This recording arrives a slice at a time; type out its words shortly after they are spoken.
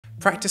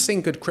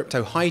Practicing good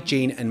crypto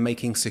hygiene and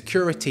making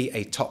security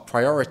a top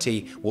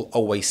priority will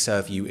always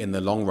serve you in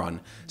the long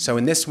run. So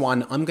in this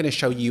one, I'm going to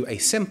show you a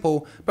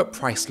simple but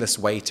priceless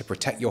way to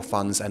protect your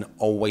funds and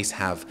always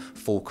have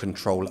full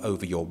control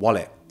over your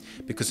wallet.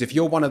 Because if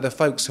you're one of the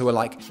folks who are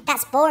like,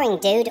 "That's boring,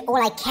 dude. All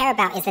I care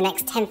about is the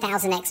next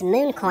 10,000x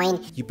moon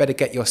coin," you better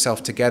get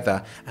yourself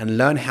together and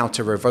learn how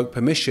to revoke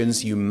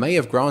permissions you may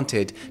have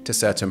granted to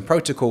certain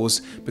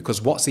protocols,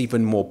 because what's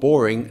even more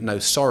boring, no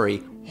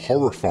sorry,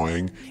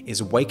 horrifying,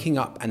 is waking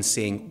up and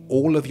seeing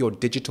all of your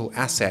digital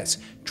assets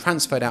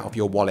transferred out of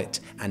your wallet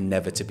and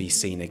never to be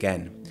seen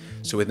again.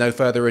 So with no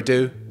further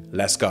ado,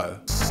 let's go.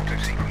 Auto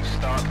sequence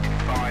start in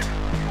 5,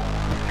 4,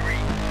 3,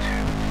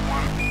 2,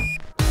 1.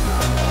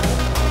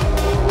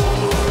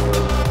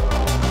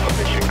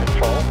 Permission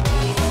control.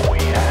 We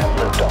have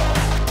liftoff.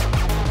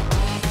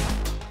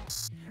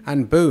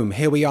 And boom,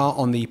 here we are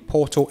on the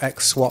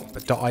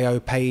PulseXswap.io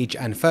page,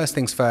 and first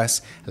things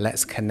first,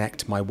 let's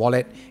connect my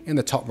wallet. In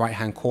the top right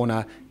hand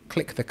corner,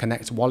 click the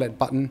connect wallet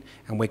button,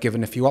 and we're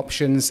given a few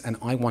options, and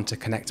I want to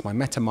connect my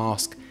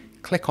MetaMask.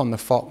 Click on the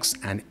Fox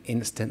and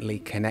instantly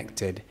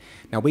connected.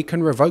 Now we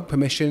can revoke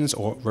permissions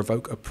or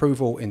revoke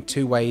approval in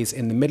two ways.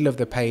 In the middle of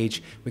the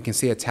page, we can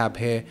see a tab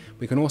here.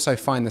 We can also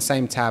find the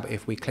same tab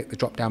if we click the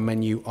drop down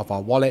menu of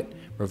our wallet,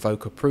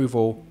 revoke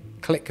approval,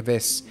 click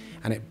this,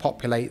 and it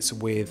populates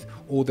with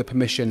all the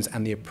permissions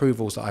and the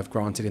approvals that I've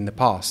granted in the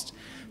past.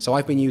 So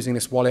I've been using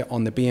this wallet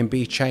on the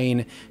BNB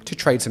chain to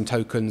trade some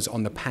tokens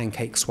on the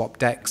PancakeSwap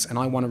DEX, and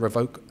I want to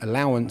revoke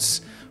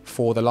allowance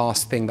for the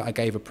last thing that I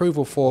gave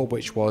approval for,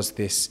 which was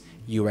this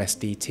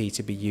USDT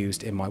to be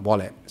used in my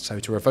wallet. So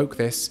to revoke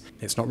this,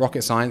 it's not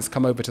rocket science.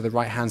 Come over to the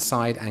right hand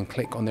side and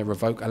click on the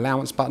revoke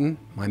allowance button.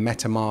 My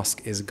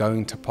MetaMask is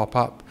going to pop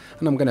up,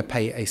 and I'm going to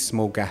pay a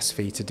small gas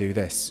fee to do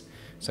this.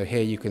 So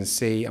here you can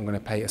see I'm going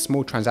to pay a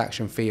small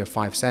transaction fee of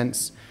 5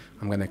 cents.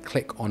 I'm going to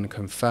click on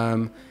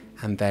confirm,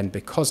 and then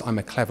because I'm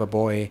a clever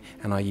boy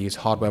and I use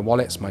hardware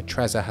wallets, my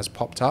Trezor has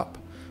popped up.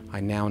 I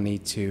now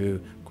need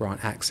to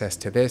grant access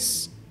to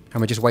this, and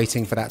we're just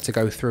waiting for that to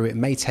go through. It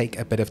may take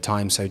a bit of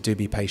time, so do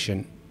be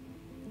patient.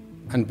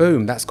 And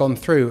boom, that's gone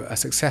through, a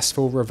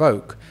successful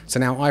revoke. So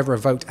now I've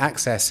revoked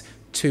access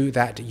to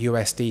that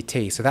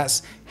USDT. So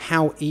that's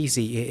how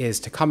easy it is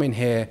to come in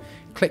here,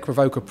 click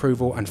revoke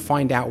approval, and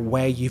find out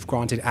where you've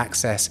granted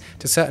access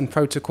to certain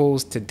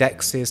protocols, to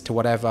DEXs, to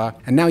whatever.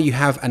 And now you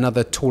have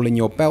another tool in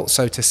your belt,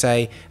 so to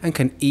say, and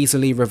can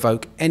easily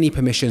revoke any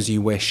permissions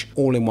you wish,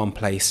 all in one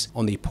place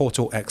on the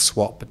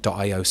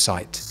PulseXswap.io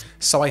site.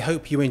 So I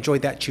hope you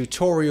enjoyed that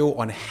tutorial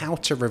on how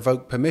to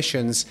revoke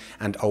permissions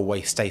and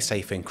always stay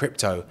safe in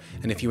crypto.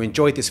 And if you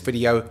enjoyed this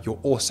video, you're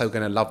also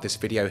going to love this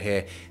video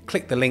here.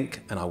 Click the link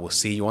and I will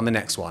see you on the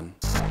next one.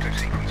 Auto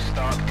sequence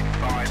start in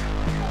 5,